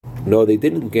No, they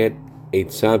didn't get a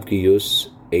tzav giyus,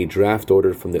 a draft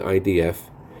order from the IDF,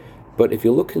 but if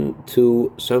you look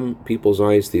into some people's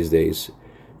eyes these days,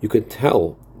 you could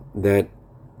tell that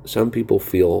some people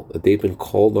feel that they've been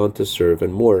called on to serve,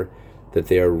 and more, that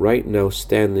they are right now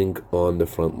standing on the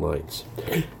front lines.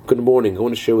 Good morning. I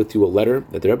want to share with you a letter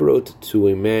that the Rebbe wrote to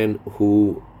a man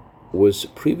who was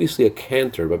previously a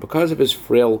cantor, but because of his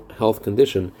frail health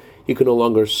condition, he could no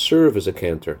longer serve as a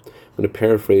cantor. I'm going to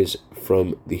paraphrase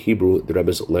from the Hebrew, the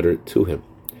Rebbe's letter to him.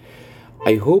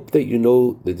 I hope that you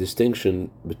know the distinction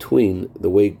between the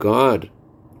way God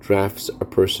drafts a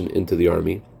person into the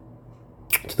army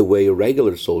to the way a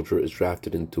regular soldier is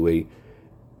drafted into a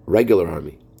regular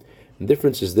army. The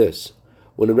difference is this: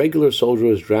 when a regular soldier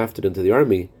is drafted into the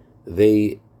army,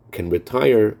 they can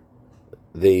retire,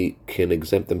 they can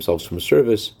exempt themselves from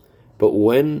service, but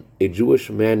when a Jewish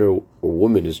man or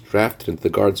woman is drafted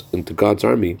into God's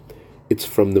army, it's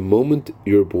from the moment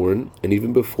you're born, and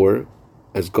even before,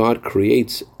 as God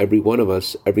creates every one of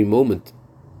us every moment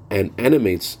and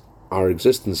animates our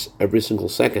existence every single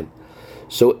second.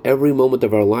 So every moment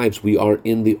of our lives, we are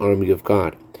in the army of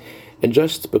God. And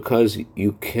just because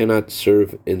you cannot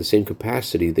serve in the same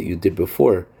capacity that you did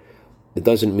before, it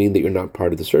doesn't mean that you're not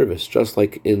part of the service. Just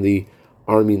like in the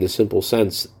army, in the simple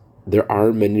sense, there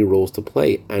are many roles to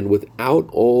play. And without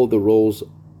all the roles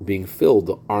being filled,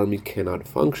 the army cannot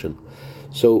function.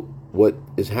 So what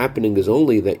is happening is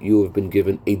only that you have been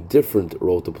given a different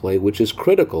role to play, which is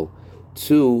critical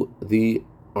to the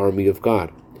army of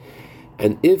God.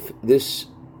 And if this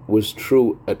was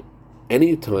true at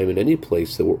any time, in any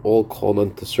place, that we're all called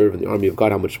on to serve in the army of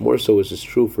God, how much more so is this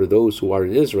true for those who are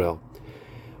in Israel,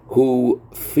 who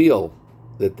feel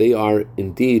that they are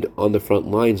indeed on the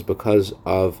front lines because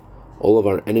of all of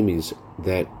our enemies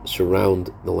that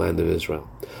surround the land of Israel.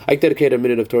 I dedicate a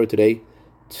minute of Torah today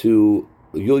to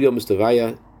Yulia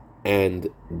Mustavaya and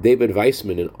David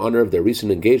Weissman in honor of their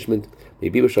recent engagement. May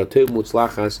Biba Shatov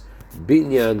Mutzlachas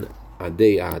Binyan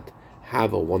Adei Ad.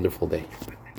 Have a wonderful day.